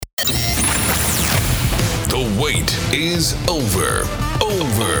The wait is over.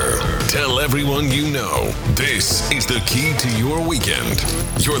 Tell everyone you know, this is the key to your weekend.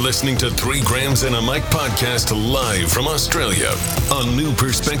 You're listening to 3 Grams and a Mic podcast live from Australia. A new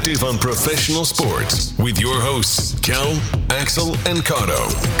perspective on professional sports with your hosts, Kel, Axel, and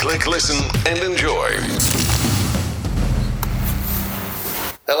Cotto. Click, listen, and enjoy.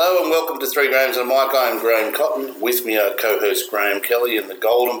 Hello and welcome to 3 Grams and a Mic. I'm Graham Cotton. With me are co-host Graham Kelly and the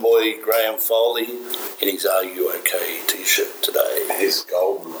golden boy Graham Foley in his Are You OK t-shirt today. His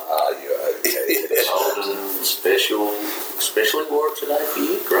golden Are You OK t-shirt. Golden specially wore it today for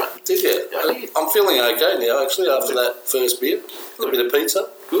you, great. Did you? I'm feeling okay now actually after that first beer. A little bit of pizza.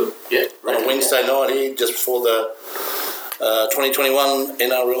 Good, yeah. On a Wednesday night here just before the 2021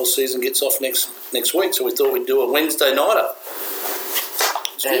 NRL season gets off next week, so we thought we'd do a Wednesday nighter.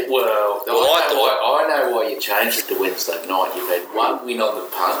 I know why you changed it to Wednesday night. You've had one win on the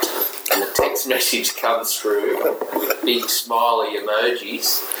punt, and the text message comes through with big smiley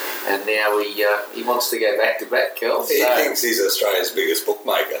emojis, and now he wants to go back to back, Kel. He thinks he's Australia's biggest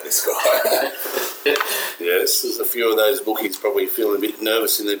bookmaker, this guy. Yes, there's a few of those bookies probably feeling a bit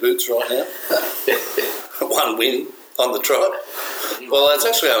nervous in their boots right now. One win on the trot. Well, it's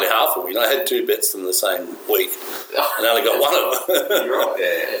actually only half a win. I had 2 bets them the same week and only got one of them. You're right.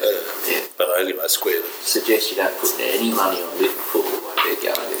 Yeah. But anyway, squared it. Suggest you don't put any money on Liverpool while they're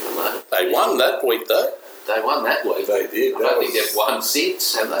going in the moment. They won that week, though. They won that week. They did. I don't think they've won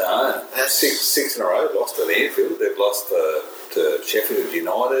since, have they? No. That's six in a row. Lost at Anfield. They've lost to Sheffield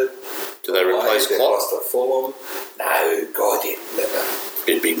United. Do they replace They've Klopp? lost to Fulham. No, God, never.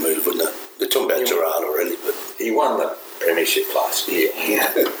 It'd be a big move, wouldn't it? They're talking about Gerrard already, but he won the Premiership last year.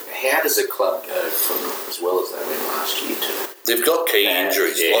 How does a club go from as well as they went last year to? they've got key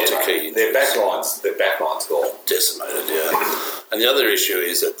injuries, lots of key injuries. Their backline's gone. Decimated, yeah. And the other issue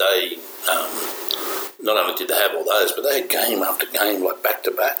is that they, not only did they have all those, but they had game after game, like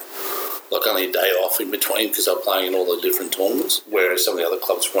back-to-back. Like only a day off in between because they're playing in all the different tournaments, whereas some of the other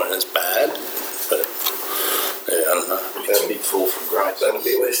clubs weren't as bad. But, yeah, I don't know. It's a big fall from grace. That'll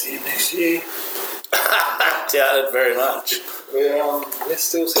be West Ham next year. Doubt it very much. We're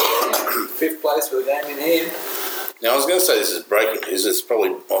still sitting in 5th place with a game in hand. Now, I was going to say this is breaking news. It's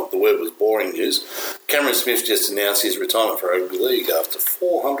probably, the word was boring news. Cameron Smith just announced his retirement for rugby league after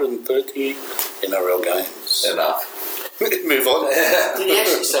 430 NRL games. Enough. Move on. Did he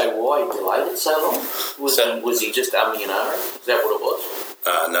actually say why he delayed it so long? Was he just umming and ahhing? Is that what it was?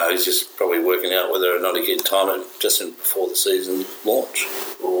 No, he's just probably working out whether or not he can time it just before the season launch.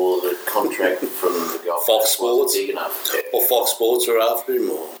 Or the contract from the Gulf Fox Sports. big enough. Or Fox Sports are after him,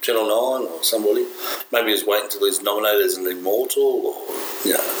 or Channel 9 or somebody. Maybe he's waiting until he's nominated as an immortal, or,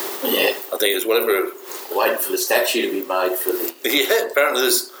 Yeah. I think it's whatever. Waiting for the statue to be made for the... Yeah, apparently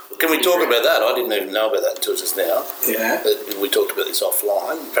there's... Can we talk about that? I didn't even know about that until just now. Yeah. We talked about this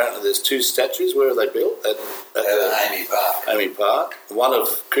offline. Apparently there's 2 statues. Where are they built? At Amy Park. Amy Park. One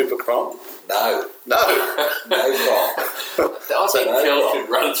of Cooper Cronk. No. No Cronk. I think Phil should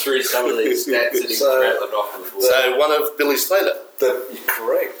run through some of these stats that he's rattling off before. So one of Billy Slater. You're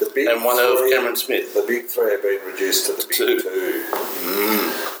correct. The big and one of Cameron Smith. The big 3 have been reduced to the big 2.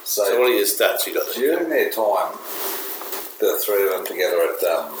 So what are your stats you got? During their time, the 3 of them together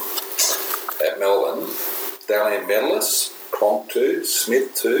at Melbourne, Dalian medalists, Cronk 2,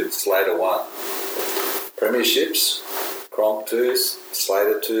 Smith 2, Slater 1. Premierships, Cronk 2,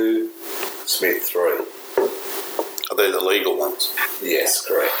 Slater 2, Smith 3. Are they the legal ones? Yes,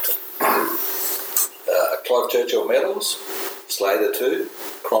 correct. Clive Churchill medals, Slater 2,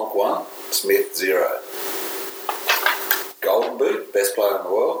 Cronk 1, Smith 0. Golden Boot, best player in the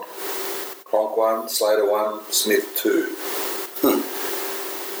world, Cronk 1, Slater 1, Smith 2.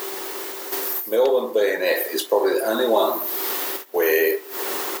 Melbourne BNF is probably the only one where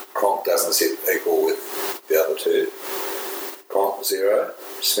Cronk doesn't sit equal with the other 2. Cronk 0,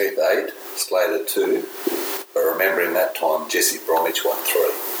 Smith 8, Slater 2. But remember in that time, Jesse Bromwich won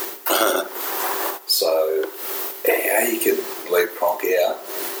 3. So, yeah, you could leave Cronk out.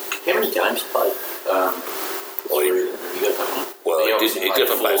 How many games played? Well, he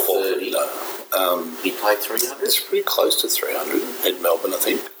definitely played 430. He played 300? It's pretty close to 300 in Melbourne, I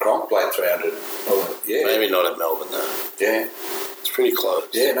think. Cronk played 300. Yeah. Maybe not at Melbourne, though. Yeah. It's pretty close.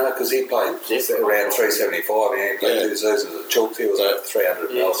 Yeah, no, because he played around 375. He played 2 seasons at Chalk. He was over 300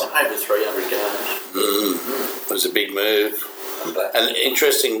 at Melbourne. Over 300 games. It was a big move. And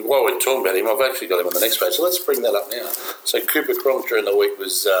interesting, while we're talking about him, I've actually got him on the next page, so let's bring that up now. So Cooper Cronk during the week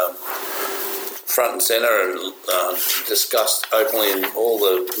was front and centre and discussed openly in all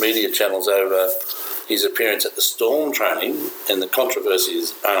the media channels over his appearance at the Storm training, and the controversy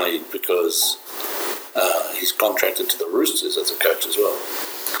is only because he's contracted to the Roosters as a coach as well,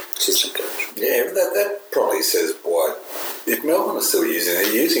 assistant coach. Yeah, but that probably says why, if Melbourne are still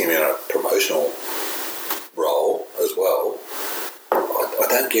using him in a promotional role as well, I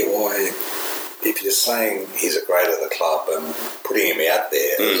don't get why, if you're saying he's a great at the club and putting him out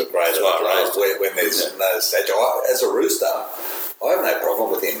there as a great at the club when there's no stage. As a Rooster, I have no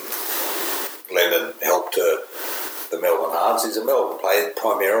problem with him lending help to the Melbourne Hearts. He's a Melbourne player,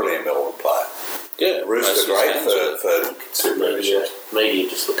 primarily a Melbourne player. Yeah, Roosters are great for media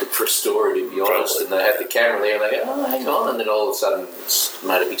just looking for a story, to be honest, and they have the camera there and they go, oh, hang on, and then all of a sudden it's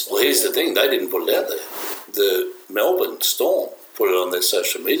made a big story. Well, here's the thing, they didn't put it out there. The Melbourne Storm put it on their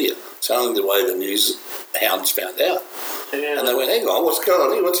social media. It's only the way the news hounds found out. Yeah. And they went, hang on, what's going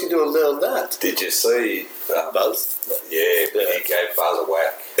on here? What's he doing about that? Did you see Buzz? Yeah, he gave Buzz a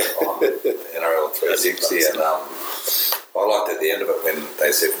whack on NRL 360, and I liked at the end of it when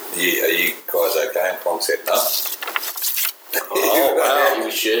they said, are you guys okay? And Pong said, no. Oh, wow. He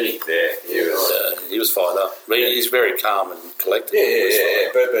was shooty. Yeah, he was fired up. He's very calm and collected. Yeah.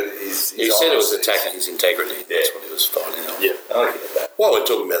 But he said it was attacking his integrity. That's what he was fighting on. Yeah, I get that. While we're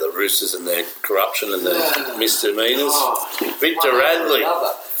talking about the Roosters and their corruption and their misdemeanours, Victor Radley,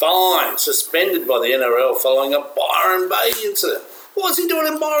 fined, suspended by the NRL following a Byron Bay incident. What's he doing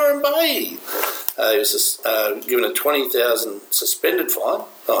in Byron Bay? He was given a $20,000 suspended fine.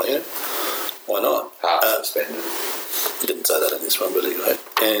 Oh, yeah. Why not? Half suspended. He didn't say that in this one, but anyway.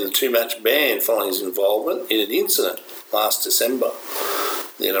 And a 2-match ban following his involvement in an incident last December.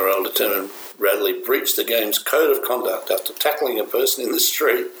 The NRL determined Radley breached the game's code of conduct after tackling a person in the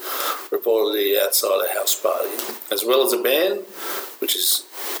street, reportedly outside a house party. As well as a ban, which is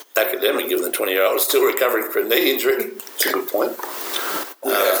academic given the 20-year-old is still recovering from a knee injury. That's a good point.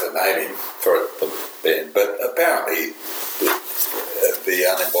 We have to name him for the ban, but apparently the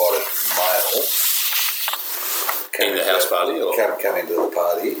uninvited male came into the house party, or come into the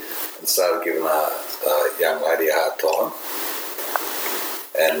party and started giving a young lady a hard time,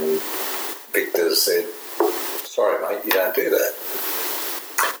 and Victor said, sorry mate, you don't do that,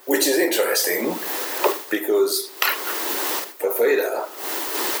 which is interesting because Fafita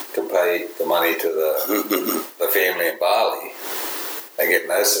can pay the money to the family in Bali and get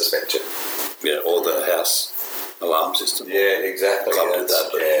no suspension. Yeah, or the house alarm system. Yeah, exactly.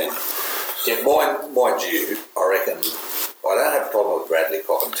 Mind you, I reckon I don't have a problem with Bradley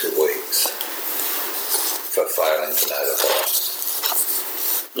copping 2 weeks for failing to notify.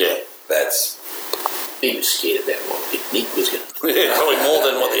 Yeah. He was scared that what Nick was going to do. Yeah, probably more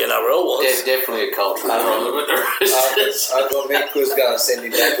than what the NRL was. There's definitely a cultural problem with the Roosters. I thought Nick was going to send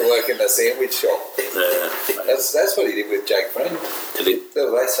him back to work in the sandwich shop. Yeah. That's what he did with Jake Friend. Did he? The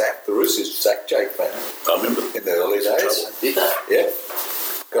Roosters sacked Jake Friend. I remember. In the early days. Did they? Yeah.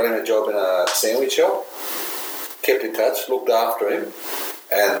 Got him a job in a sandwich shop, kept in touch, looked after him,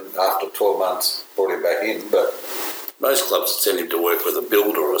 and after 12 months brought him back in, but most clubs would send him to work with a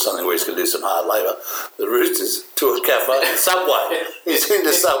builder or something where he's going to do some hard labour. The Roosters to a cafe, Subway. He's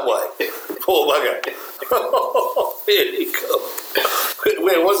into Subway. Poor bugger. Really cool.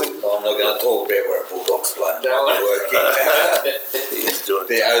 Where was it? I'm not going to talk about where a Bulldogs player working. He's doing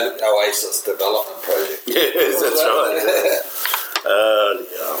the Oasis Development Project. Yes, that's right.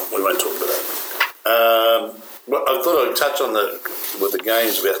 We won't talk about that. Well, I thought I'd touch on with the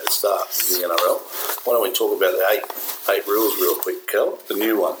games about to start in the NRL. Why don't we talk about the eight rules real quick, Kel? The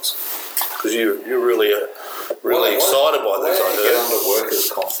new ones, because you're really excited by this. I heard. Get on the workers'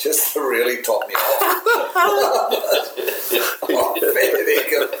 comp just to really top me off.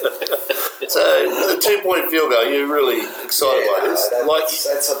 So the 2-point field goal, you're really excited by this.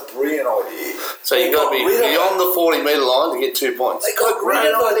 That's a brilliant idea. So you've got to be beyond the 40-metre line to get 2 points. They got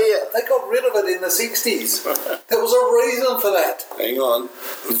rid of it. They got rid of it in the 60s. There was a reason for that. Hang on.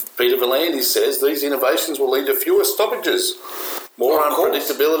 Peter V'landys says these innovations will lead to fewer stoppages, more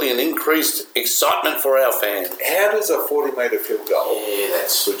unpredictability and increased excitement for our fans. How does a 40-metre field goal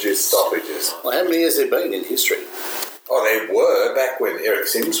produce stoppages? Well, how many has there been in history? Oh, there were back when Eric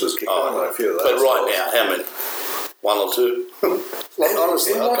Sims was kicking on a few of those. But right now, how many? 1 or 2?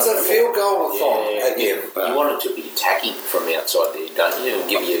 Honestly, what's a field goal-a-thon again? You want it to be attacking from outside there, don't you? And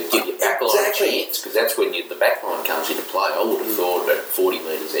give your backline a chance, because that's when the backline comes into play. I would have thought about 40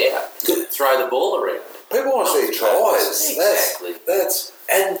 metres out. Throw the ball around. People want to see tries. Exactly.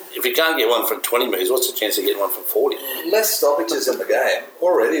 And if you can't get one from 20 metres, what's the chance of getting one from 40? Less stoppages in the game.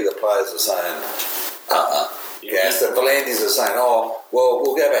 Already the players are saying, Yes, the V'landys are saying, we'll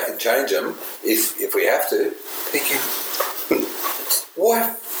go back and change them if we have to. Thinking,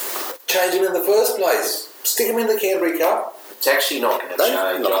 why change them in the first place? Stick them in the Canterbury Cup, It's actually not going to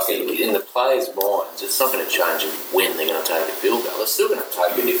change. I think in the players' minds, it's not going to change when they're going to take a field goal. They're still going to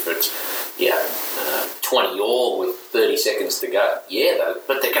take it if it's 20 all with 30 seconds to go. Yeah,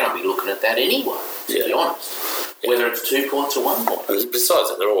 but they're going to be looking at that anyway. To be honest, whether it's 2 points or 1 point. And besides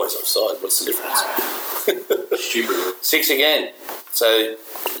that, they're always offside. What's the difference? Stupid. 6 again. So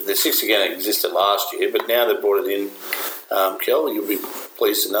the 6 again existed last year, but now they've brought it in. Kel, you'll be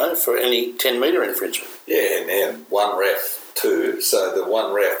pleased to know, for any 10-metre infringement. Yeah, and then one ref, 2. So the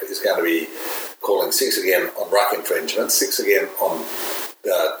one ref is going to be calling 6 again on ruck infringements, 6 again on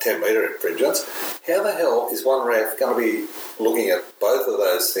 10-metre infringements. How the hell is one ref going to be looking at both of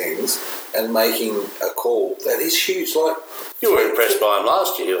those things and making a call that is huge? Like, you were impressed by him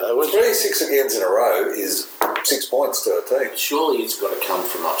last year, though, weren't you? 3 6 agains in a row is 6 points to a team. Surely it's got to come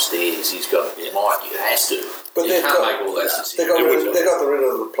from upstairs. He's got to. It has to. But you can't make all those decisions. They got rid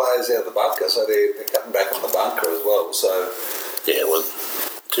of the players out of the bunker, so they're cutting back on the bunker as well. So yeah, well,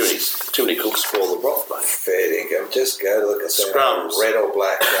 too many cooks spoil the broth, mate. Fair dinkum. Just go to the casino. Scrums, red or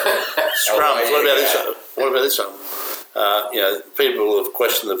black. Scrums. What about this one? People have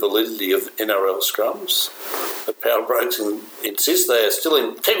questioned the validity of NRL scrums. The Power Breaks insist they are still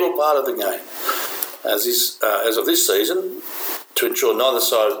an integral part of the game. As of this season, to ensure neither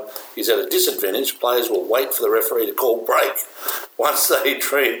side is at a disadvantage, players will wait for the referee to call break once they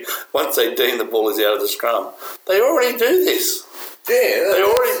deem the ball is out of the scrum. They already do this. Yeah, they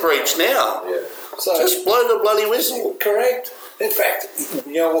already breach now. Yeah. So just blow the bloody whistle. Correct. In fact,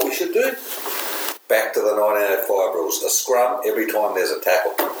 you know what we should do? Back to the 1905 rules. A scrum every time there's a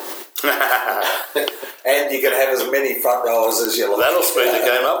tackle. And you can have as many front rowers as you like. That'll speed the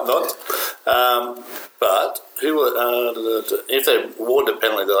game up, not. But if they award the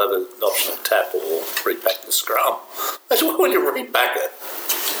penalty, they'll have an option of tap or repack the scrum. That's why when you repack it.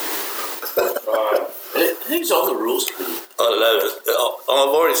 Who's on the rules committee? I don't know.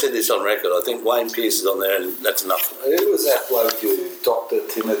 I've already said this on record. I think Wayne Pearce is on there, and that's enough for me. Who was that bloke, Dr.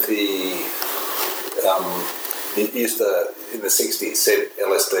 Timothy? He used to, in the 60s, said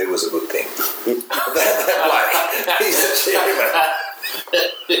LSD was a good thing. that bloke, he's the chairman.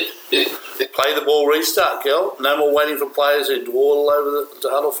 Play the ball restart, Kel. No more waiting for players who dawdle over the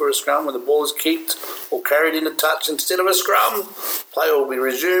huddle for a scrum when the ball is kicked or carried into touch instead of a scrum. Play will be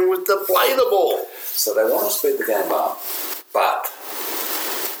resumed with the play the ball. So they want to speed the game up, but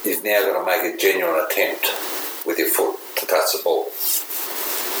you've now got to make a genuine attempt with your foot to touch the ball,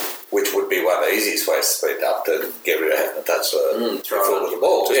 which would be one of the easiest ways to speed it up, to get rid of having to touch the foot with the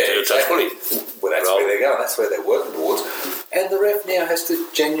ball. Exactly. Well, that's where they're going. That's where they're working towards. And the ref now has to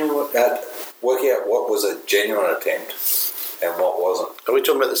work out what was a genuine attempt and what wasn't. Are we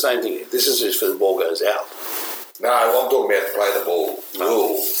talking about the same thing? This is just for the ball goes out. No, I'm talking about the play the ball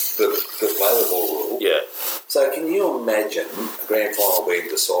rule. The play the ball rule. Yeah. So can you imagine a grand final being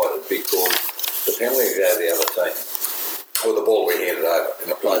decided because the penalty would go to the other team, or the ball will be handed over in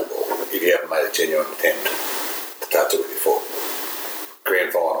the play the ball if you haven't made a genuine attempt to touch it with your foot?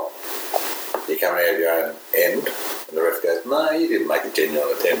 Grand final. You're coming out of your own end, and the ref goes, no, you didn't make a genuine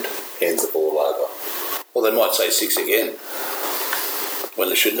attempt, hands the ball over. Well, they might say 6 again when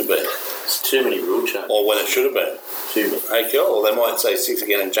it shouldn't have been. It's too many rule changes. Or when it should have been. Too many. Okay, or they might say 6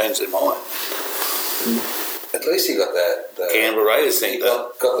 again and change their mind. At least you got that. Canberra Raiders think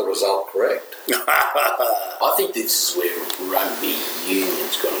got the result correct. I think this is where rugby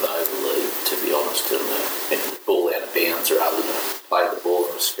union's got it over league, to be honest, and the ball out of bounds rather than play the ball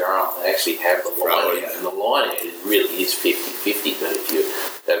in a scrum. They actually have the line out, and the line out really is 50-50, but if you're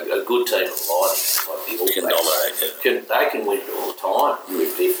a good team of line out, like the All can Blacks, dominate, they can win it all the time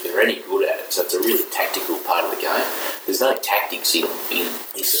if they're any good at it. So it's a really tactical part of the game. There's no tactics in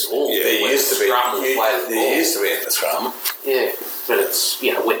this at all. Yeah, there used to be. There used to be in the scrum. Yeah, but it's,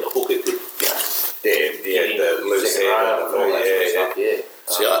 when the hooker could the loose head and all that stuff. Yeah.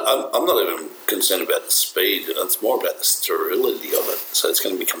 See, I'm not even concerned about the speed. It's more about the sterility of it. So it's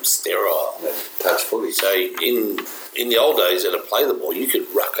going to become sterile. Touch footy. So in the old days, at a play the ball, you could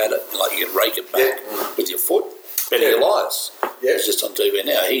ruck at it, like you could rake it back with your foot. Bet your lives. Yeah. It's just on TV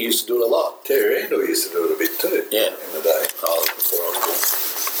now. He used to do it a lot. Terry Randall used to do it a bit too. Yeah. In the day. Oh, before I was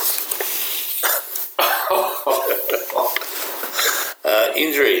born.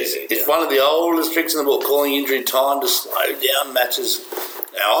 Injuries. It's one of the oldest tricks in the book, calling injury time to slow down matches.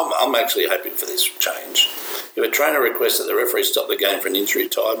 Now, I'm actually hoping for this change. If a trainer requests that the referee stop the game for an injury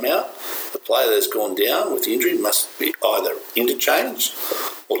timeout, the player that's gone down with the injury must be either interchanged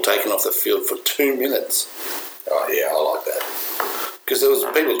or taken off the field for 2 minutes. Oh, yeah, I like that. Because there was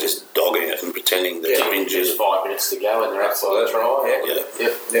people just dogging it and pretending that they're injured. There's 5 minutes to go and they're outside the try.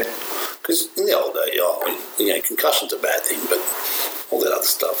 Yeah. Because in the old day, concussion's a bad thing, but all that other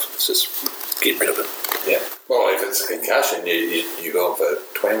stuff, it's just get rid of it. Yeah. Well, if it's a concussion, you go on for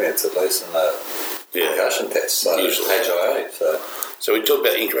 20 minutes at least in a concussion test. So usually. HIA. So we talked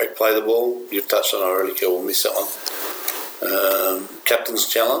about incorrect play the ball. You've touched on it already, Kel. We'll miss that one. Captain's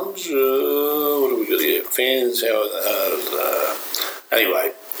challenge. What do we got here? Fans.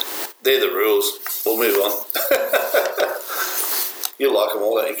 Anyway, they're the rules. We'll move on. You like them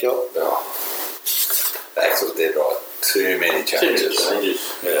all, don't you, Kel? Oh, Axel's dead right. Too many changes.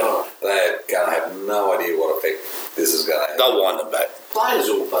 Yeah. They're going to have no idea what effect this is going to have. They'll wind them back. Players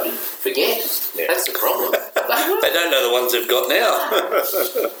all bloody forget. Yeah. That's the problem. They don't know the ones they've got now.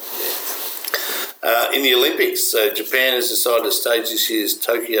 In the Olympics, Japan has decided to stage this year's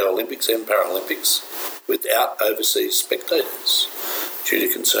Tokyo Olympics and Paralympics without overseas spectators due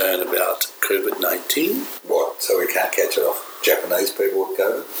to concern about COVID-19. What? So we can't catch it off Japanese people with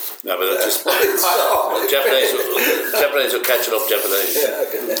COVID? No, but that's just Japanese will catch it off Japanese. Yeah,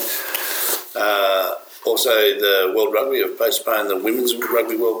 okay. Also, the World Rugby have postponed the Women's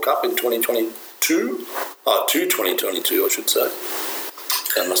Rugby World Cup in 2022. To 2022, I should say.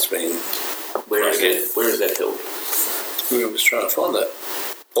 That must have been... Where is that held? We were just trying to find that.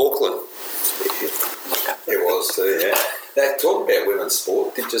 Auckland. It was too, yeah. Now, talking about women's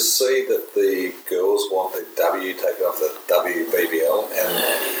sport, did you see that the girls want the W taken off the WBBL and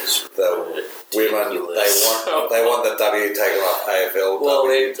the women, they want the W taken off AFL? Well,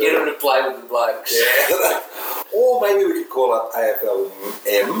 get them to play with the blokes. Yeah. Or maybe we could call it AFL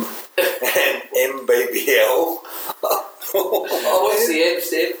M and MBBL. What's the M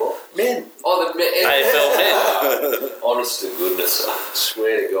stand for? Men. Oh, the AFL men. Honest to goodness, I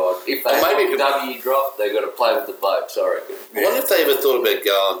swear to God. If they maybe W drop, they've got to play with the blokes, I reckon. I wonder if they ever thought about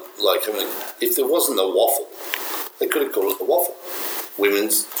going, if there wasn't a waffle, they could have called it the waffle.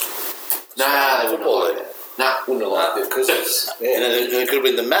 Women's. Nah, they wouldn't have liked that. Nah, wouldn't have liked it. Because it's... Yeah. And it could have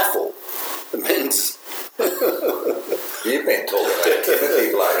been the maffle, the men's. You've been talking about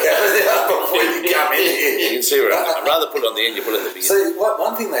Timothy bloke before you come in here. You can see where I'd rather put it on the end, you put it at the beginning. See,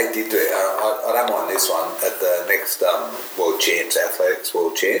 one thing they did do, I don't mind this one, at the next World Champs, Athletics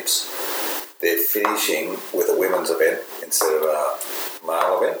World Champs, they're finishing with a women's event instead of a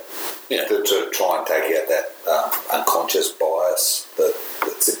male event. Yeah. To try and take out that unconscious bias that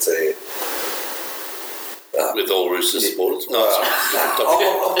sits there. With all Roosters supporters? No,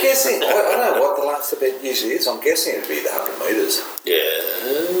 I'm guessing, I don't know what the last event usually is. I'm guessing it'd be the 100 metres.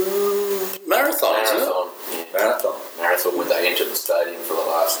 Yeah. Marathon, isn't it? Yeah. Marathon when they enter the stadium for the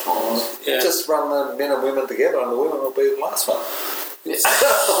last time. Yeah. Just run the men and women together and the women will be the last one. Yes.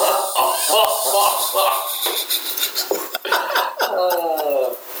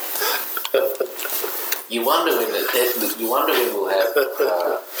 You wonder when we'll have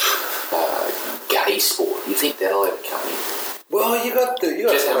gay sport. You think that'll ever come in? Well, you got men's,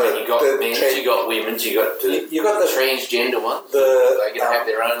 you got women's, you got the transgender ones. They can have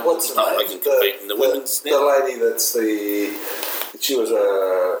their own. What's the name? They can compete in the women's. The lady she was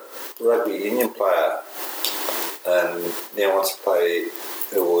a rugby union player, and now wants to play.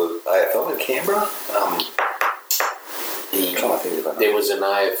 It was AFL in Canberra. I'm trying to think of her name. There was an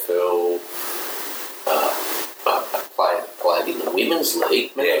AFL. Played in the women's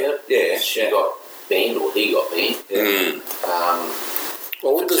league. Remember that? Yeah. She got banned, or he got banned. Yeah.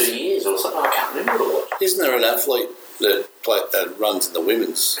 For 2 years or something. I can't remember what it was. Isn't there an athlete that runs in the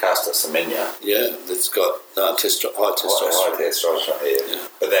women's? Caster Semenya. Yeah, that's got high testosterone. High testosterone, yeah.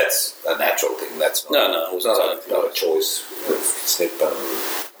 But that's a natural thing. That's not. No, it's not a choice of snip and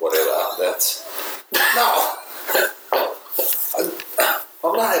whatever. That's no.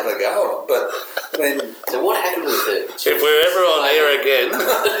 I'm not having a go on it, but I mean. So what happened with her? If we're ever on air again.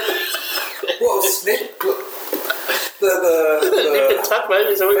 Well, snip. The tuck,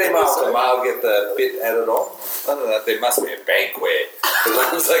 maybe, so we can female to male get the bit added on. I don't know. There must be a bank where the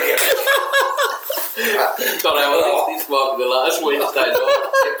ones they get. God, I think this might be the last Wednesday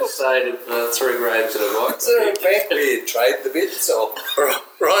night episode of 3 Grams and a Mic. Is there a bank where you trade the bits or?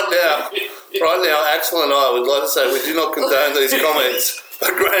 Right now, Axel and I would like to say we do not condone these comments.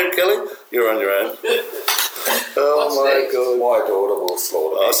 But Graham Kelly, you're on your own. What's next? God. My daughter will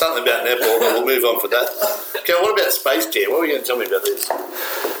slaughter me. Something about netball, but we'll move on for that. Okay, what about Space Jam? What are you going to tell me about this?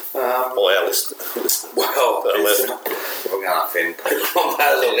 Our list. Well, if I'm going to offend people, I might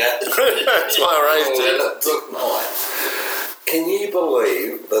as well go. That's why I raised it. Can you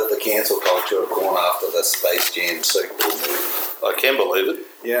believe that the cancel culture have gone after the Space Jam sequel movie? I can believe it.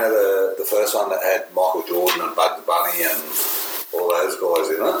 You know, the first one that had Michael Jordan and Bugs Bunny and all those guys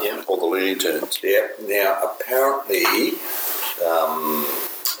in it? Yeah, all the Looney Tunes. Yeah. Now, apparently,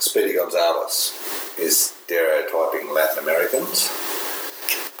 Speedy Gonzalez is stereotyping Latin Americans.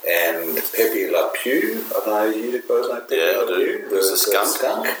 And Pepe Le Pew, I don't know, you guys know Pepe Yeah, I Le do. Pew? He was a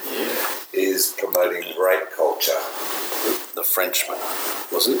skunk. Is promoting rape culture. The Frenchman,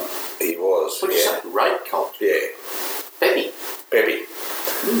 wasn't he? He was, What did you say? Rape culture? Yeah. Pepe.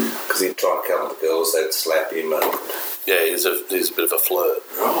 Because he'd try and come to girls, they'd slap him and... Yeah, he's a bit of a flirt.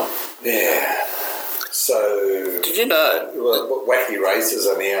 Right. Yeah. So... Did you know? Well, wacky races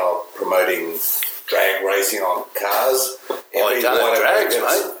are now promoting drag racing on cars. Don't have drags,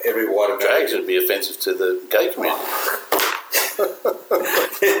 mate. Every white Drags American... would be offensive to the gay community.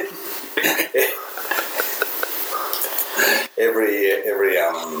 Every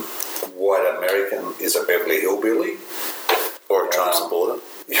white American is a Beverly Hillbilly. Or a Trump supporter.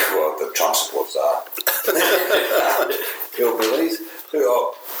 Well, the Trump supporters are. Hillbillies who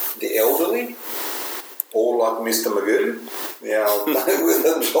are the elderly, all like Mr. Magoo, with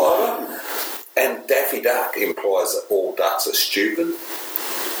the driver. And Daffy Duck implies that all ducks are stupid.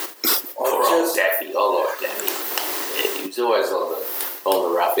 Daffy. I like Daffy. Yeah, he was always on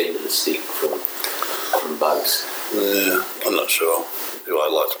the rough end of the stick from Bugs. Yeah, I'm not sure who I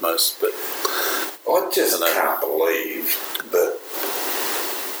liked most, but I just can't believe that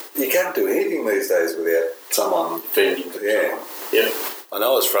you can't do anything these days without someone defending. Yeah. Yep. I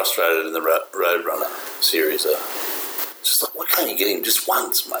know I was frustrated in the Roadrunner series. Just like, why can't you get him just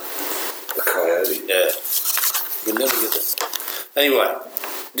once, mate? The coyote. Yeah. You'll never get that. Anyway,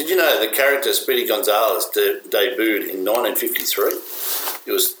 did you know the character Speedy Gonzalez debuted in 1953?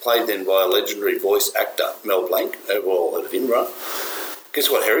 He was played then by a legendary voice actor, Mel Blanc. We've all heard of him, right? Guess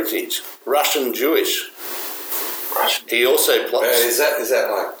what heritage? Russian Jewish. He also plays... Is that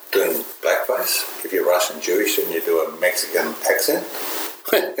like doing blackface? If you're Russian Jewish and you do a Mexican accent?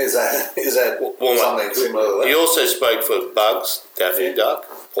 Is that something similar to that? He also spoke for Bugs, Daffy Duck,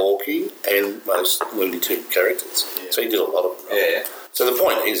 Porky, and most Looney Tunes characters. Yeah. So he did a lot of them. Right? Yeah. So the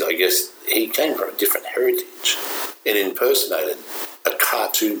point is, I guess, he came from a different heritage and impersonated a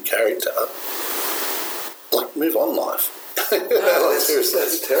cartoon character. Like, move on, life. No,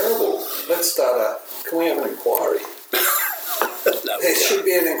 that's terrible. Let's start can we have an inquiry? No, there should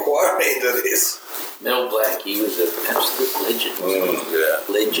be an inquiry into this. Mel Blanc, he was an absolute legend. Yeah.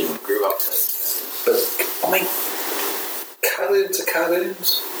 Legend. Grew up to. But, I mean, cartoons are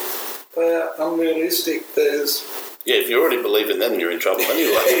cartoons. They are unrealistic. Yeah, if you already believe in them, you're in trouble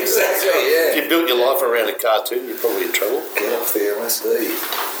anyway. Exactly, yeah. If you built your life around a cartoon, you're probably in trouble. Get off the LSD.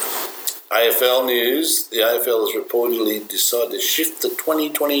 AFL news. The AFL has reportedly decided to shift the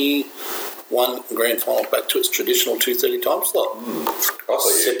 2021 grand final back to its traditional 2:30 time slot.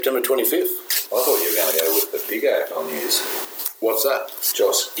 September 25th. I thought you were going to go with the big AFL news. What's that?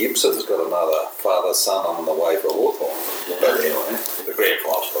 Josh Gibson's got another father-son on the way for Hawthorn. Yeah. But anyway, the grand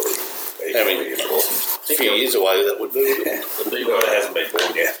final's probably important. A few years away that would be. Well, it hasn't been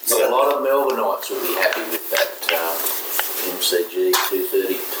born yet. A lot of Melbourneites will be happy with that MCG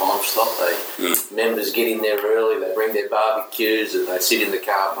 2:30 time slot. Members get in there early, they bring their barbecues and they sit in the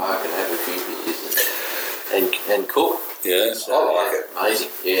car park and have a few beers and cook. Yeah, So, I like it. Amazing.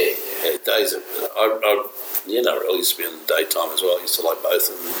 Yeah. days of... NRL used to be in the daytime as well. I used to like both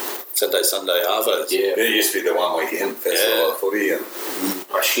of them. Saturday, Sunday, Arvos. Yeah. It used to be the one weekend festival of footy. And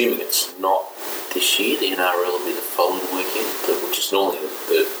Assuming it's not this year, the NRL will be the following weekend, which is normally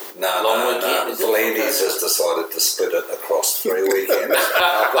the long weekend. Blandy's has decided to split it across 3 weekends.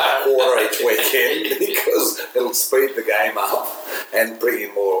 I've got a quarter each weekend because it'll speed the game up and bring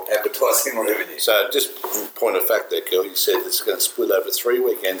in more advertising revenue. So just point of fact there, Kel, you said it's going to split over 3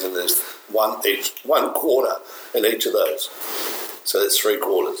 weekends and there's one quarter in each of those. So that's 3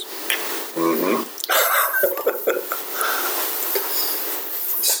 quarters. Mm-hmm.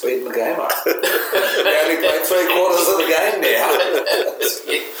 Speeding the game up. We only played 3 quarters of the game now.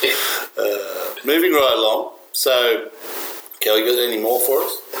 Moving right along. So, Kel, you got any more for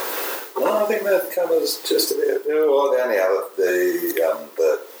us? No, I think that covers just about. Well, the only other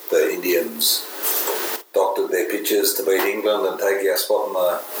the Indians doctored their pitches to beat England and take our spot in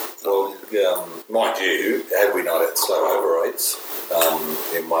the. Well, mind you, had we not had slow over rates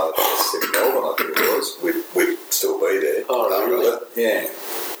in one of the tests in Melbourne, I think it was, we'd still be there. Oh, really? But, yeah.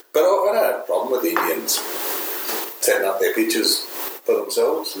 But I don't have a problem with the Indians setting up their pitches for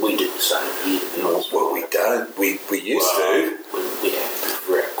themselves. We do the same here. Well, we don't. We used to.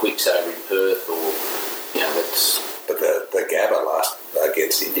 We're at Quicksilver in Perth, or that's. But the Gabba last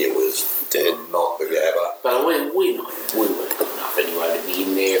against India was dead. Not the Gabba. But we weren't good enough anyway to be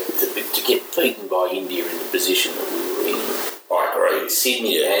in there to get beaten by India in the position that we were in. I agree.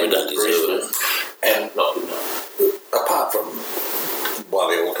 Sydney we and don't deserve Brisbane, and not good enough. Apart from one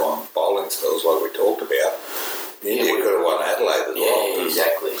of the all-time bowling spells, like we talked about. India could have won Adelaide as well. Yeah,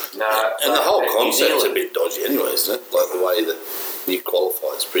 exactly. No, And the whole concept's a Zealand- bit dodgy anyway, isn't it? Like the way that you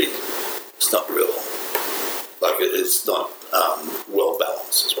qualify is pretty... It's not real. Like, it's not well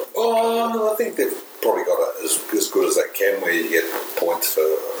balanced as well. Oh, I think they've probably got it as good as they can, where you get points for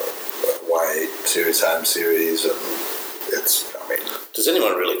away series, home series, and it's, I mean... Does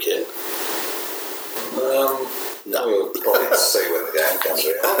anyone really care? No. We'll probably see when the game comes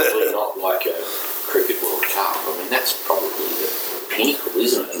around. Probably not like a Cricket World Cup. I mean, that's probably the pinnacle,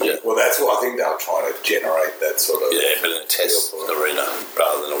 isn't it? Yeah. Well, that's what I think they're trying to generate, that sort of... Yeah, but in a test arena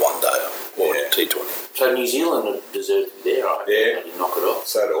rather than a one-day or T20. So New Zealand deserved to be there, right? Yeah. They did knock it off.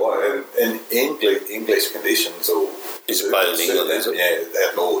 So do I. And English conditions will... Is it played in England, is it? Yeah,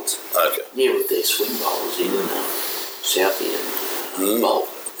 at Lords. Okay. Yeah, with their swing bowlers in Southie and Bolt.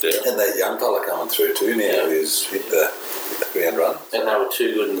 Yeah. And that young fella coming through too now who's hit the ground run. And they were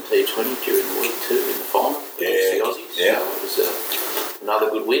too good in the T20 during the week too, in the final against the Aussies. Yeah. So it was another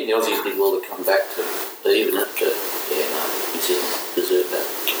good win. The Aussies did well to come back to even it, but New Zealand deserved that.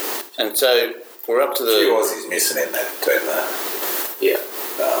 And so we're up to A few the... Aussies missing in that team though. Yeah.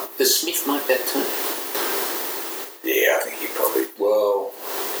 Does Smith make that team? Yeah, I think he probably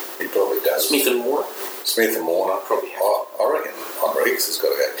does. Smith and Moore? Smith and Warner Probably have. I reckon Henriques has got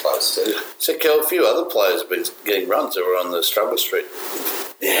to go close too. So, Kel, a few other players have been getting runs that were on the struggle street.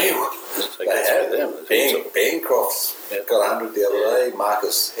 Yeah, well, So they have. them. Bancroft's got 100 the other day.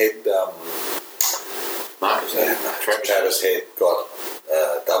 Marcus Head, Travis Head got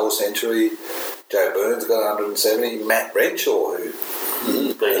a double century. Joe Burns got 170. Matt Renshaw, who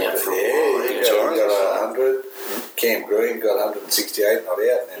Been out for a while. he got 100. Cam Green got 168, not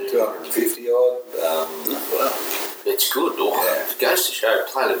out, and 250 odd. Wow. It's good. It goes to show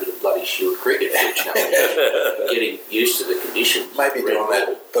playing a bit of bloody shield cricket for a change. Getting used to the conditions. Maybe doing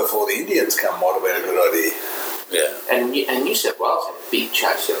that before the Indians come might have been a good idea. Yeah. And New South Wales had a big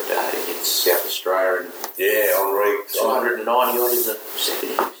chase the other day against South Australia and Yeah, Henriques. 290 odd in the second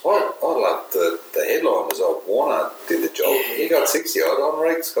innings. I love the headline was Warner did the job. Yeah, he got 60 odd.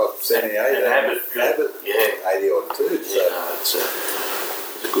 Henriques got 78. And Abbott, yeah. 80 odd too. So. Yeah, no, it's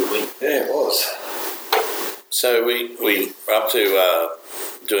a good win. Yeah, it was. So we are up to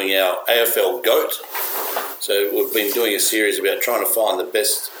doing our AFL Goat. So we've been doing a series about trying to find the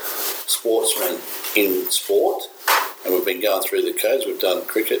best sportsmen in sport, and we've been going through the codes. We've done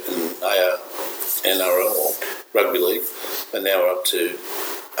cricket and NRL or rugby league, and now we're up to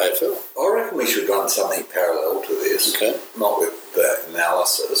AFL. I reckon we should run something parallel to this. Okay. Not with the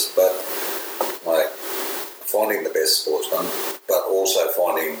analysis, but like finding the best sportsman, but also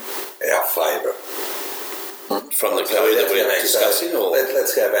finding our favourite. From the code that we're discussing? Or?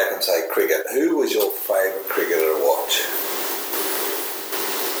 Let's go back and say cricket. Who was your favourite cricketer to watch?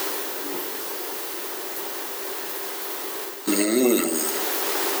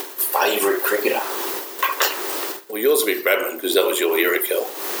 Favourite cricketer? Well, yours would be Bradman because that was your era, Kel.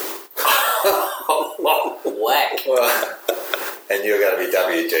 Whack. And you're going to be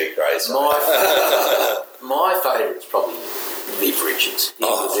W.G. Grace. My favourite's probably Viv Richards. He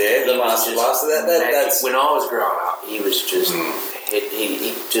was the master blaster. That's when I was growing up, he was just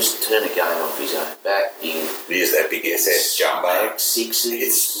he just turned a game off his own back. He used that big SS jumbo. Sixes.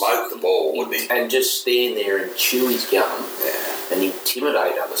 He'd smoke the ball, wouldn't he? And just stand there and chew his gum and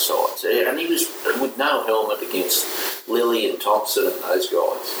intimidate other sides. And he was with no helmet against Lilly and Thompson and those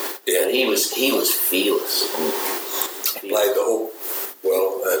guys. Yeah, and he was fearless. Played the hook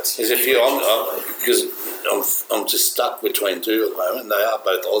well. There's a few because I'm just stuck between two at the moment. They are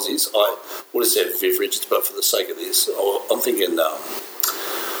both Aussies. I would have said Viv Richards, but for the sake of this, I'm thinking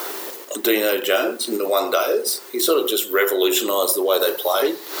Dino Jones in the one days. He sort of just revolutionised the way they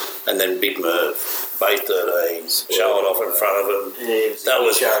played, and then Big Merv, Bay 13s, showing off in front of him. Yeah, that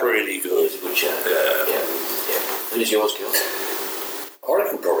was pretty good. It was a good show. Yeah. Who's yours, Gil? I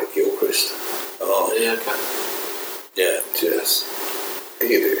reckon probably Gilchrist. Oh, yeah, okay. Yeah, just you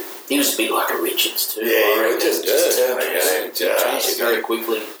do. He was a bit like a Richards too. Yeah, just turn it. Change it very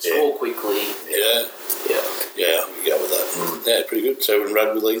quickly, score quickly. Yeah, we go with that. Yeah, pretty good. So in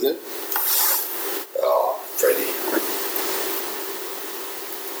rugby league then? Oh, Freddie.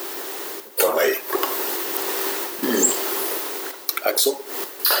 For me. Axel?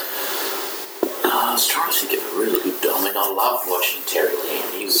 I was trying to think of a really good. I mean, I loved watching Terry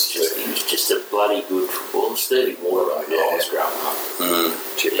Lamb. He was just a bloody good footballer. Stevie Moore, when I was growing up.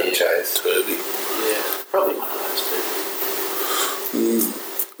 Chip and Chase. Turvey. Yeah, probably one of those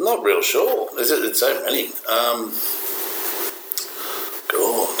two. Not real sure. It's so many.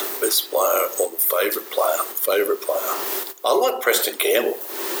 God, but best player or the favourite player. I like Preston Campbell.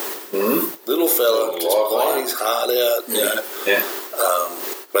 Little fella, just playing his heart out.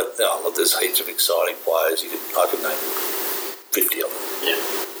 But look, there's heaps of exciting players. I could name 50 of them. Yeah.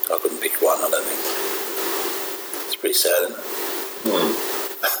 I couldn't pick one, I don't think. It's pretty sad, isn't it?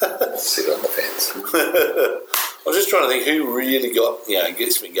 Sit on the fence. I was just trying to think who really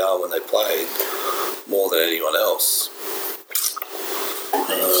gets me going when they played more than anyone else.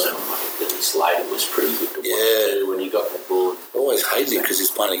 Billy Slater was pretty good to watch too when he got the ball. I always hated him because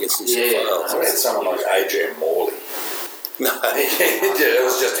he's playing against New South Wales. I had someone like Adrian Morley. No. It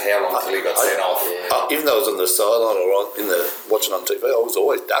was just how long until he got sent off. Even though I was on the sideline or watching on TV, I was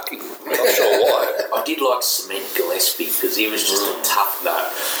always ducking. I'm not sure why. I did like Cement Gillespie because he was just a tough nut.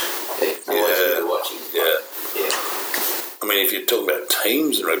 Always good to watch him. Yeah. I mean, if you're talking about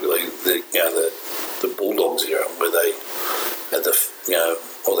teams in rugby league, the Bulldogs era where they had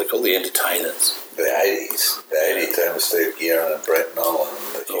what they call the entertainers. The 80s. The 80 term, Steve Guerin and Brett Nolan.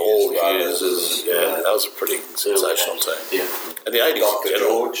 All the Hughes, that was a pretty sensational team. Yeah. And the 80s. Dr.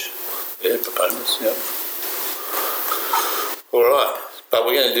 George. Yeah, Paponis, All right. But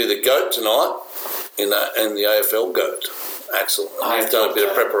we're going to do the GOAT tonight in the AFL Goat. Axel, you've done a bit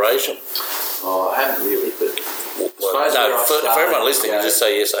of preparation. Oh, I haven't really, but... for everyone listening, you just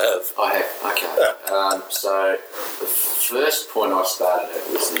say, yes, I have. I have, okay. So the first point I started at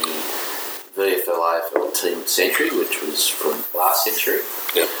was the VFL AFL Team Century, which was from last century.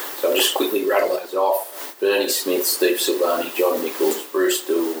 Yep. So I'll just quickly rattle those off. Bernie Smith, Steve Silvani, John Nichols, Bruce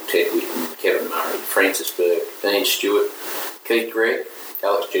Dool, Ted Whitten, Kevin Murray, Francis Burke, Dean Stewart, Keith Gregg,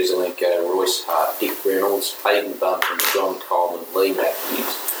 Alex Jezelenko, Royce Hart, Dick Reynolds, Hayden Bunton, John Coleman, Lee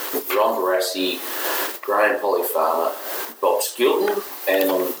Matthews, Ron Barassi, Graham Polyfarmer, Bob Skilton, and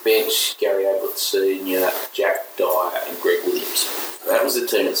on the bench, Gary Ablett Junior, Jack Dyer, and Greg Williams. That was the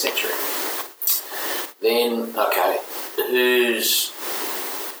team of the century. Then, who's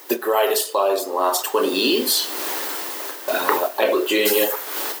the greatest players in the last 20 years? Ablett Junior,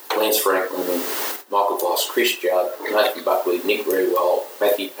 Lance Franklin, Michael Voss, Chris Judd, Matthew Buckley, Nick Rewell,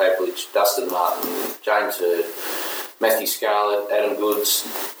 Matthew Paplich, Dustin Martin, James Hurd, Matthew Scarlett, Adam Goods,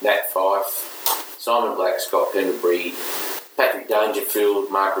 Nat Fife, Simon Black, Scott Pendlebury, Patrick Dangerfield,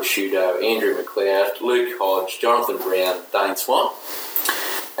 Mark Rasciuto, Andrew McLeod, Luke Hodge, Jonathan Brown, Dane Swan.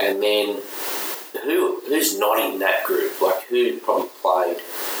 And then who's not in that group? Like who probably played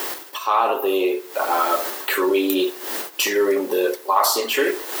part of their career during the last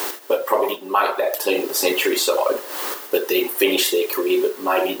century, but probably didn't make that team of the century side, but then finished their career, but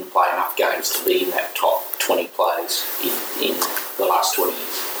maybe didn't play enough games to be in that top 20 players in the last 20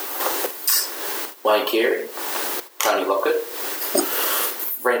 years. Wayne Carey, Tony Lockett,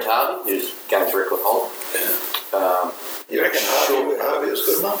 Brent Harvey, who's games record holder. You reckon Harvey was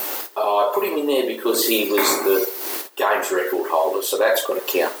good enough? I put him in there because he was the games record holder, so that's got to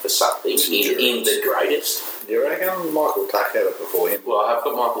count for something in the greatest. Do you reckon Michael Tuck had it before him? Well, I've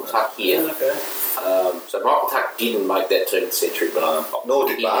got Michael Tuck here. Okay. So Michael Tuck didn't make that team of the century, but nor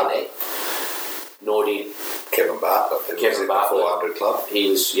did Bartlett. Nor did Kevin Bartlett. Kevin Bartlett. 400 club. He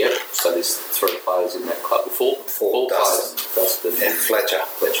was, so there's 3 players in that club. Four Dustin. players. Dustin and Fletcher.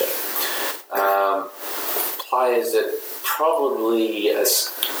 Players that probably, I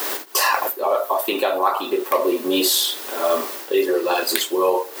think, unlucky to probably miss either of those as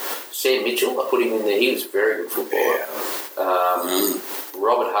well. Sam Mitchell, I put him in there. He was a very good footballer.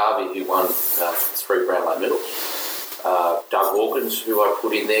 Robert Harvey, who won 3 Brownlow medals. Doug Hawkins, who I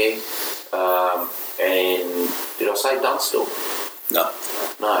put in there. And did I say Dunstall? No.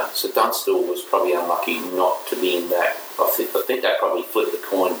 So Dunstall was probably unlucky not to be in that. I think they probably flipped the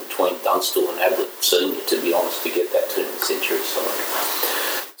coin between Dunstall and Ablett Senior, to be honest, to get that team of the century side.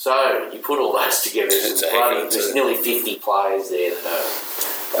 So you put all those together, there's nearly 50 players there that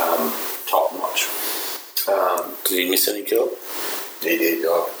are top notch. Did he miss any kill? He did.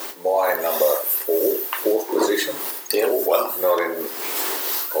 My number 4th position. Yeah. Well, not in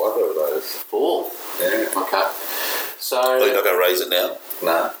either of those. 4. Yeah. Okay. So you're not going to raise it now?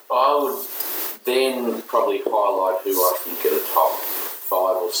 No. I would then probably highlight who I think are the top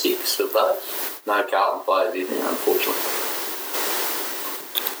 5 or 6 of those. No Carlton players in there, unfortunately.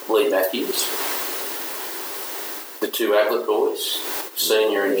 Lee Matthews, the 2 Ablett boys,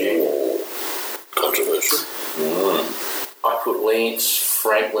 Senior and Junior. Controversial. I put Lance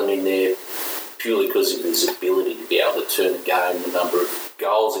Franklin in there purely because of his ability to be able to turn the game, the number of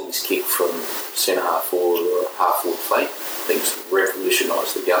goals in his kick from centre half forward or half forward flank. I think it's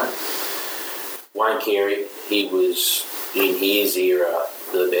revolutionised the game. Wayne Carey, he was in his era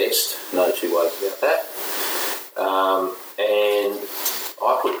the best, no two ways about that. And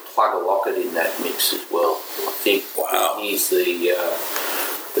I put Plugger Lockett in that mix as well. I think he's the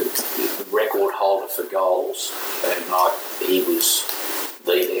record holder for goals, and he was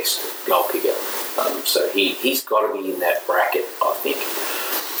the best goal kicker. So he's got to be in that bracket, I think.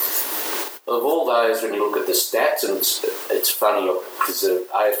 Of all those, when you look at the stats, and it's funny because the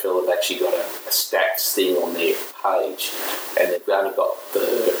AFL have actually got a stats thing on their page, and they've only got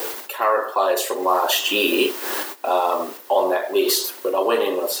the current players from last year on that list. But I went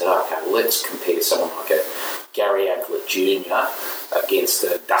in and I said, okay, well, let's compare someone like a Gary Ablett Junior against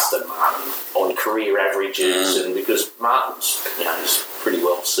Dustin Martin on career averages, and because Martin's, he's pretty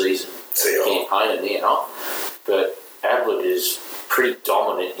well seasoned campaigner now, but Ablett is pretty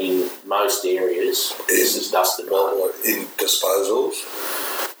dominant in most areas. This is Dustin Martin. In disposals?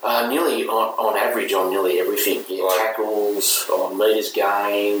 Nearly on average on nearly everything. Yeah, tackles, on metres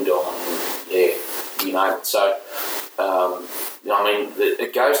gained, you know. So,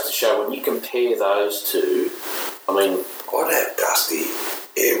 it goes to show when you compare those two, I'd have Dusty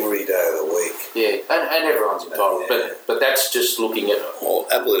every day of the week. Yeah, and everyone's entitled, but that's just looking at... Well,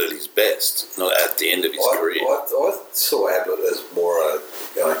 Ablett at his best, not at the end of his career. I saw Ablett as more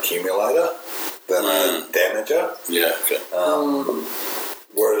an accumulator than a damager. Yeah, okay.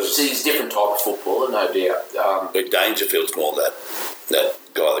 Whereas he's a different type of footballer, no doubt. But Dangerfield's more that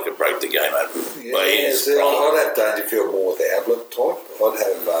guy that could break the game open. I'd have Dangerfield more with the Ablett type. I'd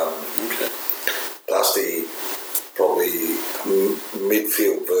have Dusty probably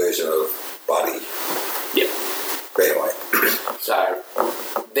midfield version of Buddy. Yep. Anyway. So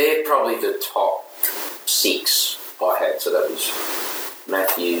they're probably the top 6 I had. So that was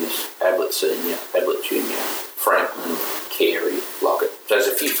Matthews, Ablett Senior, Ablett Junior, Franklin, Carey, Lockett. So there's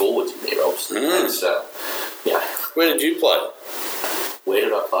a few forwards in there, obviously. Where did you play? Where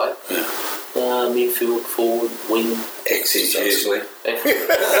did I play? Yeah. Midfield, forward, wing. X's usually. Where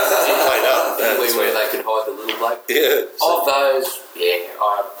they could hide the little bloke. Yeah. Of those,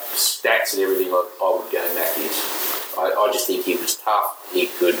 stats and everything, I would go Matthews. I just think he was tough. He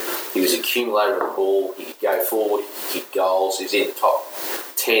was an accumulator of the ball. He could go forward. He could kick goals. He was in the top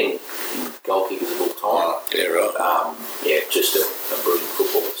 10 in goal kickers of all time. Yeah, right. Just a brilliant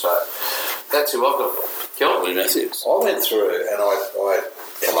footballer. So that's who I've got. Kelvin Matthews. I went through and I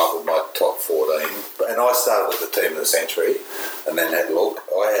come up with my top 14, and I started with the team of the century, and then had a look.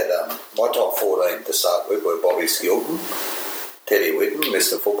 I had my top 14 to start with were Bobby Skilton, Teddy Whitten,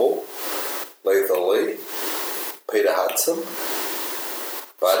 Mr. Football, Lethal Lee, Peter Hudson,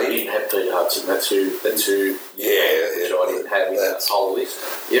 Buddy. So you didn't have Peter Hudson. That's who. Which I didn't have in that whole list.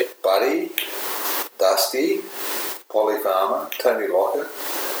 Yep. Buddy, Dusty, Polly Farmer, Tony Lockett,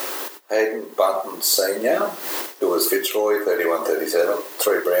 Hayden Bunton Senior, who was Fitzroy, 31-37,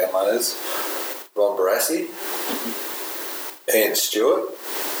 3 Brownlows, Ron Barassi, Ian Stewart,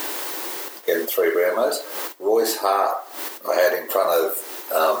 getting 3 Brownlows, Royce Hart, I had in front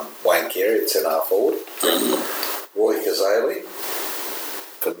of Wayne Carey at centre forward, Roy Kazali,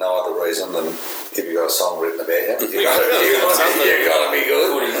 for no other reason than if you've got a song written about him, you've got to be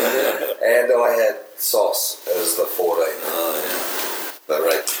good. And I had Sauce as the 14. They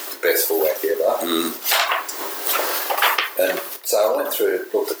rate the best fullback ever. And so I went through,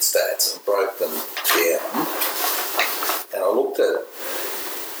 looked at stats and broke them down. And I looked at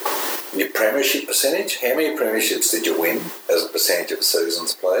your premiership percentage. How many premierships did you win as a percentage of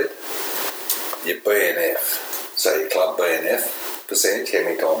seasons played? Your BNF, so your club BNF percentage, how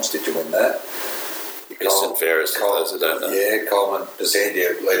many times did you win that? Best and fairest for those that don't know. Yeah, Coleman percentage,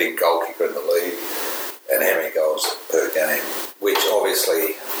 your leading goal kicker in the league, and how many goals per game, which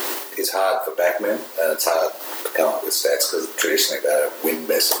obviously is hard for backmen, and it's hard to come up with stats because traditionally they win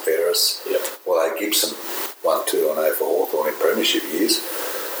best and fairest. Yep. Well, Gibson won 2 on 0 for Hawthorn in premiership years.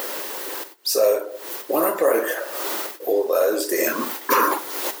 So when I broke all those down,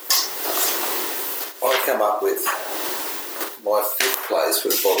 I come up with my 5th place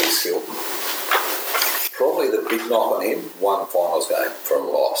was Bobby Skilton. Probably the big knock on him, 1 finals game for a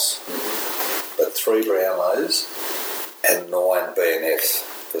loss, but 3 Brownlows and 9 BNFs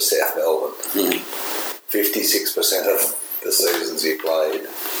for South Melbourne. 56% of the seasons he played,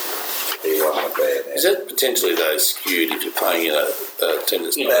 he won the BNF. Is that potentially though skewed if you're playing in a team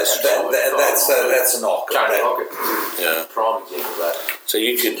that's not that's a knock. Tony Lockett. Yeah. Prime example of that. So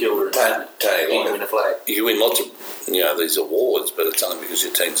you could Tony Lockett. Win a flag. You win lots of these awards, but it's only because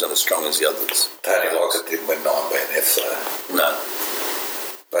your team's not as strong as the others. Tony Lockett didn't win 9 BNFs, so no.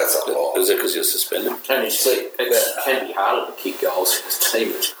 That's a lot. Is it because you're suspended? And you see, it can be harder to kick goals in this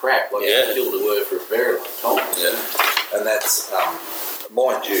team that's crap. Like Hilda were for a very long time. Yeah. And that's,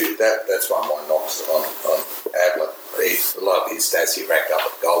 mind you, that's one of my knocks on Ablett. a lot of his stats he racked up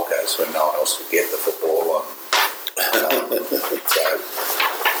at Gold Coast when no one else could get the football. So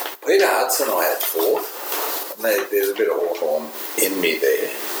Peter Hudson I had fourth. And there's a bit of Hawthorn in me there.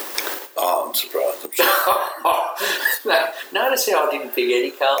 Oh, I'm surprised. I'm sure. No, notice how I didn't pick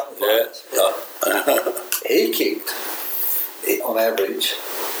Eddie Carlton. Yeah. He kicked, on average,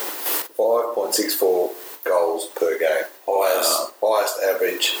 5.64 goals per game. Highest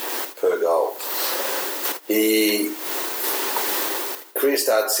average per goal. He career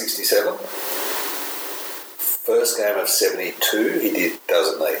started 67. First game of 72 he did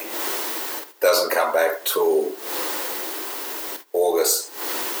doesn't he? Doesn't come back till August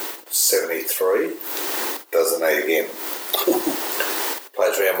 73. Doesn't he again?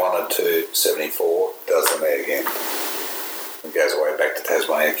 Plays round 1 and 2, 74. Doesn't he again? It goes away back to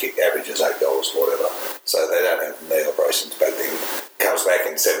Tasmania, kick averages 8 goals, whatever. So they don't have knee operations back then. Comes back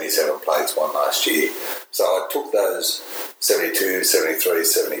in 77, plays one last year. So I took those 72, 73,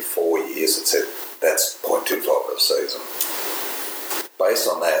 74 years and said that's 0.25 a season. Based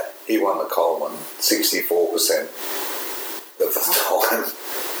on that, he won the Coleman 64% of the time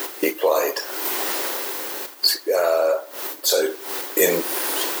he played. So in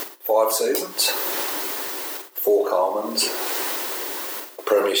 5 seasons, 4 Colemans, a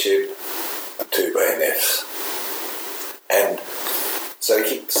premiership, and 2 BNFs. And so he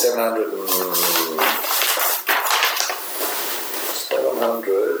kicked 700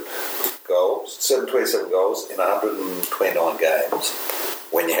 goals, 727 goals in 129 games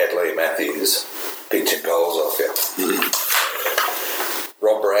when you had Lee Matthews pinching goals off you.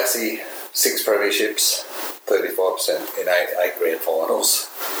 Ron Barassi, 6 premierships, 35% in 8 grand finals.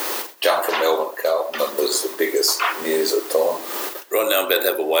 Jumped from Melbourne to Carlton, that was the biggest news at the time. Right now I'm about to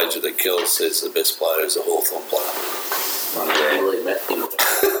have a wager that Kel says the best player is a Hawthorn player. Lee Matthews.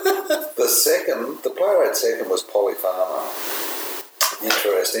 The player I had second was Polly Farmer.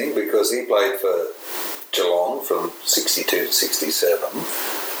 Interesting, because he played for Geelong from 62 to 67,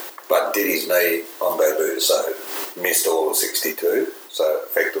 but did his knee on debut, so missed all of 62, so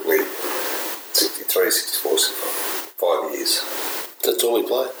effectively 63, 64, 65, 5 years. That's all he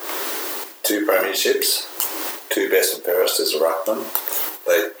played. 2 premierships, 2 best and fairest as a ruckman.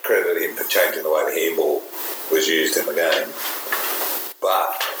 They credited him for changing the way the handball was used in the game,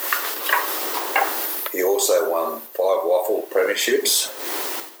 but he also won 5 waffle premierships,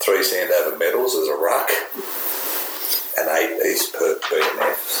 3 Sandover medals as a ruck, and 8 East Perth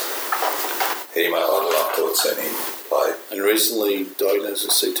BNFs. I'd love to have seen him play. And recently diagnosed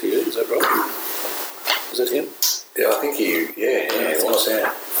with CTE, is that right? Is that him? Yeah, I think he was.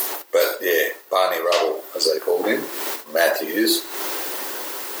 Yeah. But yeah, Barney Rubble, as they called him, Matthews,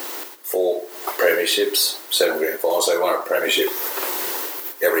 4 premierships, 7 grand finals. So he won a premiership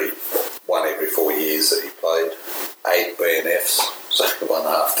every 4 years that he played. 8 BNFs, so he won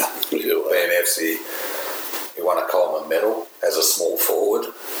after. BNFs, he won a Coleman medal as a small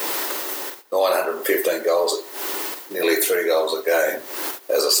forward. 915 goals, nearly 3 goals a game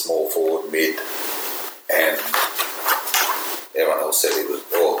as a small forward mid. And everyone else said he was,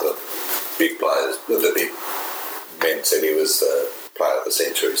 all the big players, the big men said he was the player of the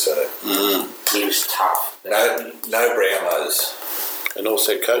century. So he was tough. No Brownlows. And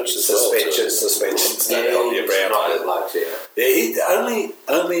also coached as Suspensions. Don't help your Brownlows. Yeah, he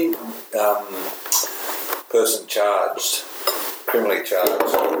only person charged, criminally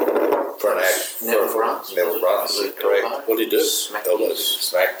charged for an act. Neville Bruns. Correct. What did he do?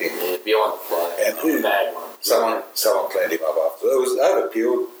 Smacked him. Yeah, behind the play. And who? Bad one. Someone cleaned him up after. It was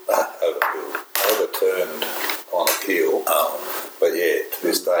overturned on appeal. But yeah, to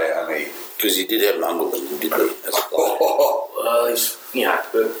this day only. Because he did have an Ungerland, didn't he? As a player. Well, he's,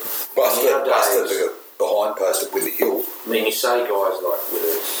 busted the behind posted with a hill. I mean, you say guys like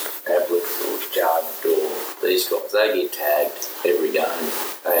whether it's Ablett or Jarnett or these guys, they get tagged every game.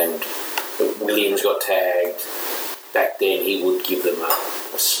 And Williams got tagged. Back then, he would give them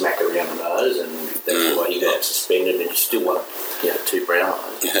a smack around the nose, and that's why he got suspended, and he still won, 2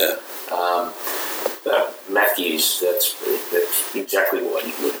 Brownlows. Yeah. But Matthews, that's exactly why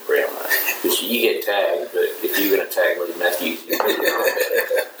you win a Brownlow. Because you get tagged, but if you're going to tag Lee Matthews,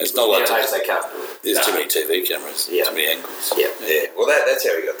 it's not like they can't do it. There's too many TV cameras, too many angles. Yeah. Well, that's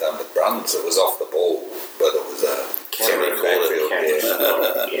how he got done with Bruns. It was off the ball, but it was a camera backfield.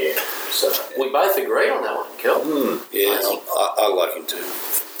 Yeah. So we both agree on that one, Kel. Yeah, I like him too.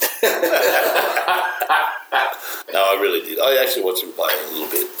 No, I really did. I actually watched him play a little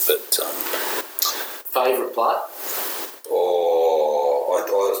bit, but favourite play? I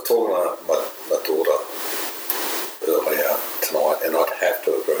was talking to my daughter earlier tonight, and I'd have to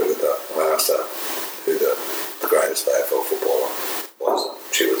agree with her. I asked her who the greatest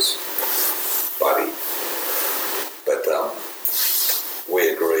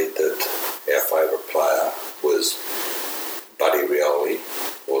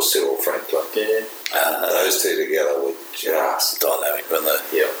or Cyril Franklin. Yeah. Those two together were just dynamic, weren't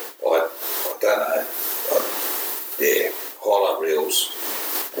they? Yeah. I don't know. Highlight reels,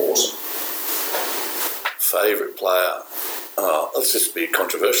 awesome. Favourite player? Oh, let's just be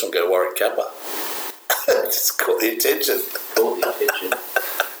controversial and go Warwick Kappa. Just caught the attention.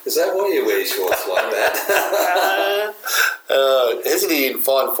 Is that why you wear shorts like that? Isn't he in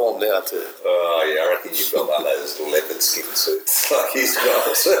fine form now too? Oh, yeah, I reckon you've got one of those leopard skin suits like he's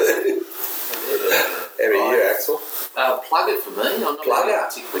got too. How about you, Axel? Plugger for me. I'm not Plugger? a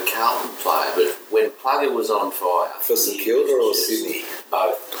particular Carlton player, but when Plugger was on fire... For St Kilda or Sydney?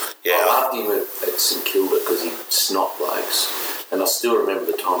 Both. Yeah. I loved him at St Kilda because he snot blokes. And I still remember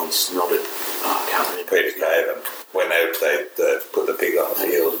the time he snotted... I can't remember. Peter Caven. When they put the pig on the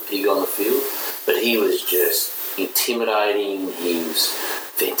field. Put the pig on the field. But he was just intimidating. He was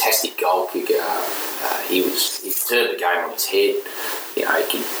a fantastic goal kicker. He turned the game on his head. You know, he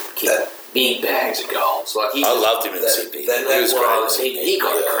could kick big bags of goals. Like I loved him in Sydney. He was great. He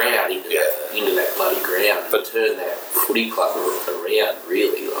got a crowd into that bloody ground and turned that footy club around,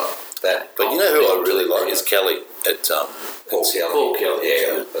 really. But you know who I really like is Kelly at Paul Kelly. Paul Kelly.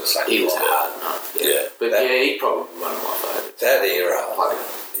 Yeah, he was hard enough. Yeah. But he's probably one of my favourites. That era,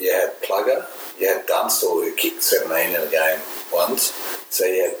 you had Plugger, you had Dunstall who kicked 17 in a game once. So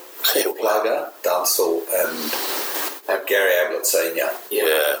you had Plugger, Dunstall, and Gary Ablett Senior.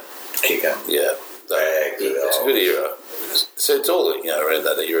 Yeah. Kicking. Yeah. It's a good era. So it's all around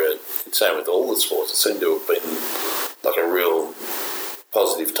that era. Same with all the sports. It seemed to have been like a real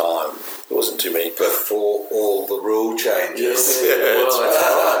positive time. There wasn't too many before all the rule changes. Those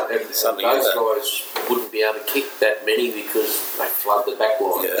guys wouldn't be able to kick that many because they flood the back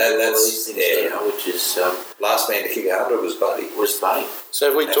line. Which is last man to kick 100 was Buddy. So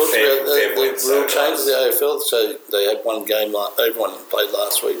have we talked about the rule changes of the AFL? So they had one game, everyone played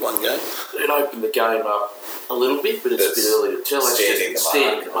last week, one game? It opened the game up a little bit, but it's a bit early to tell. Standing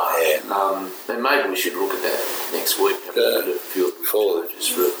the mark. Yeah. And maybe we should look at that next week. Have a few for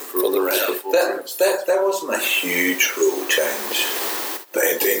the round. That wasn't a huge rule change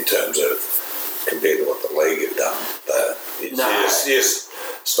in terms of compared to what the league have done. You're just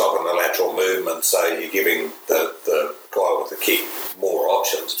stopping the lateral movement, so you're giving the guy with the kick more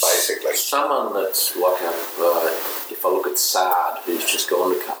options, basically. Someone that's like if I look at Sard, who's just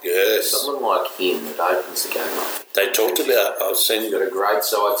gone to cup, someone like him that opens the game up. They talked about, I've seen... He's got a great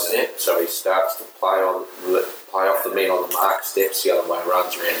side step, so he starts to play off the men on the mark, steps the other way,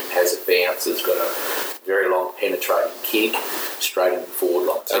 runs around and has a bounce. He's got a very long penetrating kick straight in the forward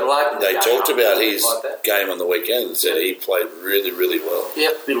line. So they talked about his game on the weekend and said he played really, really well.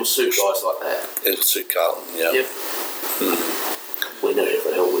 Yep, it'll suit guys like that. It'll suit Carlton, yeah. Yep. We need it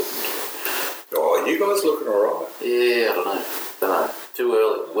for help with him. Oh, you guys looking all right? Yeah, I don't know. Too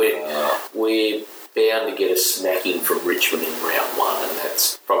early. We're bound to get a smacking from Richmond in round one, and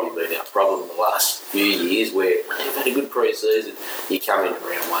that's probably been our problem the last few years, where we've had a good pre-season. You come into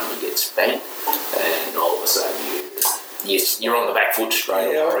round one, you get spanked, and all of a sudden you're on the back foot straight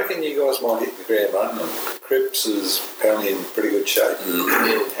away. I reckon you guys might hit the ground running. Cripps is apparently in pretty good shape.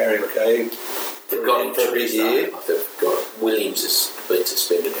 Harry McKay, they've got him for a big year. They've got Williams has been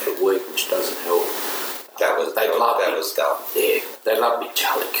suspended for a week, which doesn't help. That was dumb. Yeah, they love Big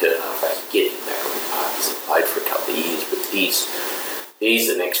Charlie Kerner. If they can get him back on the park. He's played for a couple of years, but he's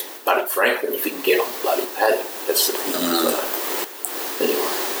the next Buddy Franklin if he can get on the bloody paddock. That's the thing. Anyway.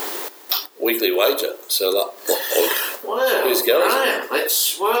 Weekly wager. So who's going?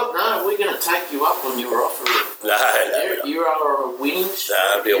 We're going to take you up on your offer. No. You are on a winning streak.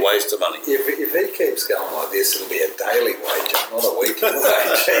 It'd be a waste of money. If he keeps going like this, it'll be a daily wager, not a weekly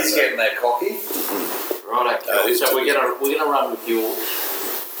wager. He's getting that cocky. Right, okay. So we're gonna run with yours,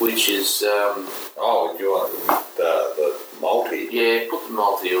 which is do you want the multi? Yeah, put the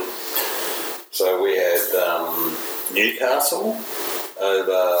multi on. So we had Newcastle over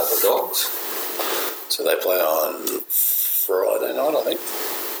the Dogs. So they play on Friday night, I think.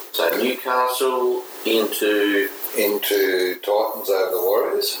 So Newcastle into Titans over the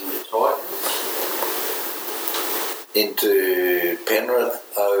Warriors. Into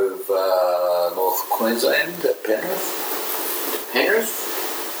Penrith over North Queensland at Penrith.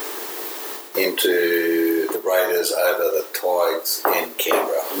 Into the Raiders over the Tigers in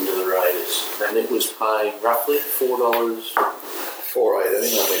Canberra. Into the Raiders. And it was paying roughly $4. $4.80,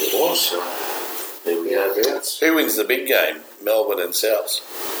 I think it was. So there we go. Who wins the big game? Melbourne and South?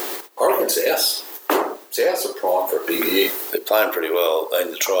 I reckon South. Souths are primed for a big year. They're playing pretty well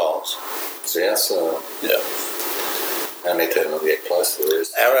in the trials. Souths yeah. Only team will get close to the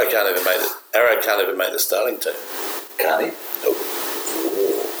rest. Arrow can't even make the starting team. Can't he? Nope.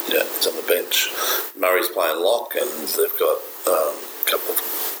 the bench. Murray's playing lock, and they've got a couple of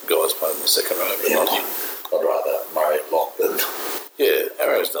guys playing in the second row, but not him. I'd rather Murray at lock than... Yeah,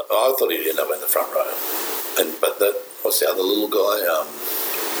 Arrow's not... I thought he'd end up in the front row. But what's the other little guy?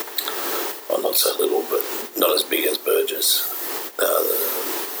 Well, not so little, but not as big as Burgess. I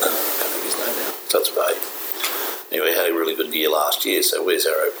can't think his name now. Starts with A. Anyway, he had a really good year last year, so where's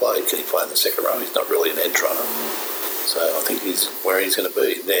Arrow play? Can he play in the second row? He's not really an edge runner. So I think he's where he's going to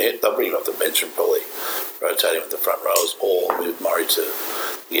be. They'll bring him off the bench and probably rotate him with the front rows or move Murray to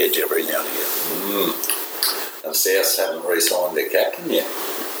the edge every now and again. And South haven't re-signed their captain yet.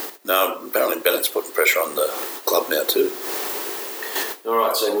 No, apparently Bennett's putting pressure on the club now too. All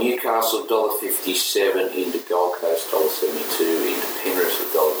right, so Newcastle $1.57 into Gold Coast $1.72 into Penrith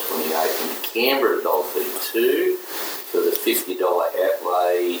 $1.28 into Canberra $1.32 for the $50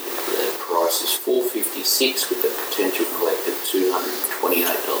 outlay. The price is $4.56 with the potential collect of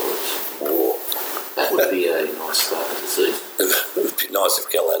 $228. Or that would be a nice start to the season. It would be nice if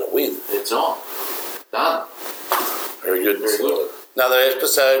Cal had a win. It's on. Done. Very good. Very good. Another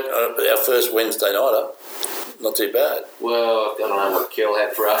episode, our first Wednesday nighter. Not too bad. Well, I don't know what Kel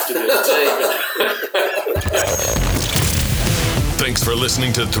had for afternoon tea, but... Thanks for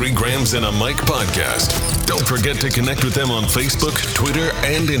listening to 3 Grams and a Mic podcast. Don't forget to connect with them on Facebook, Twitter,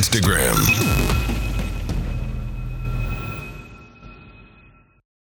 and Instagram.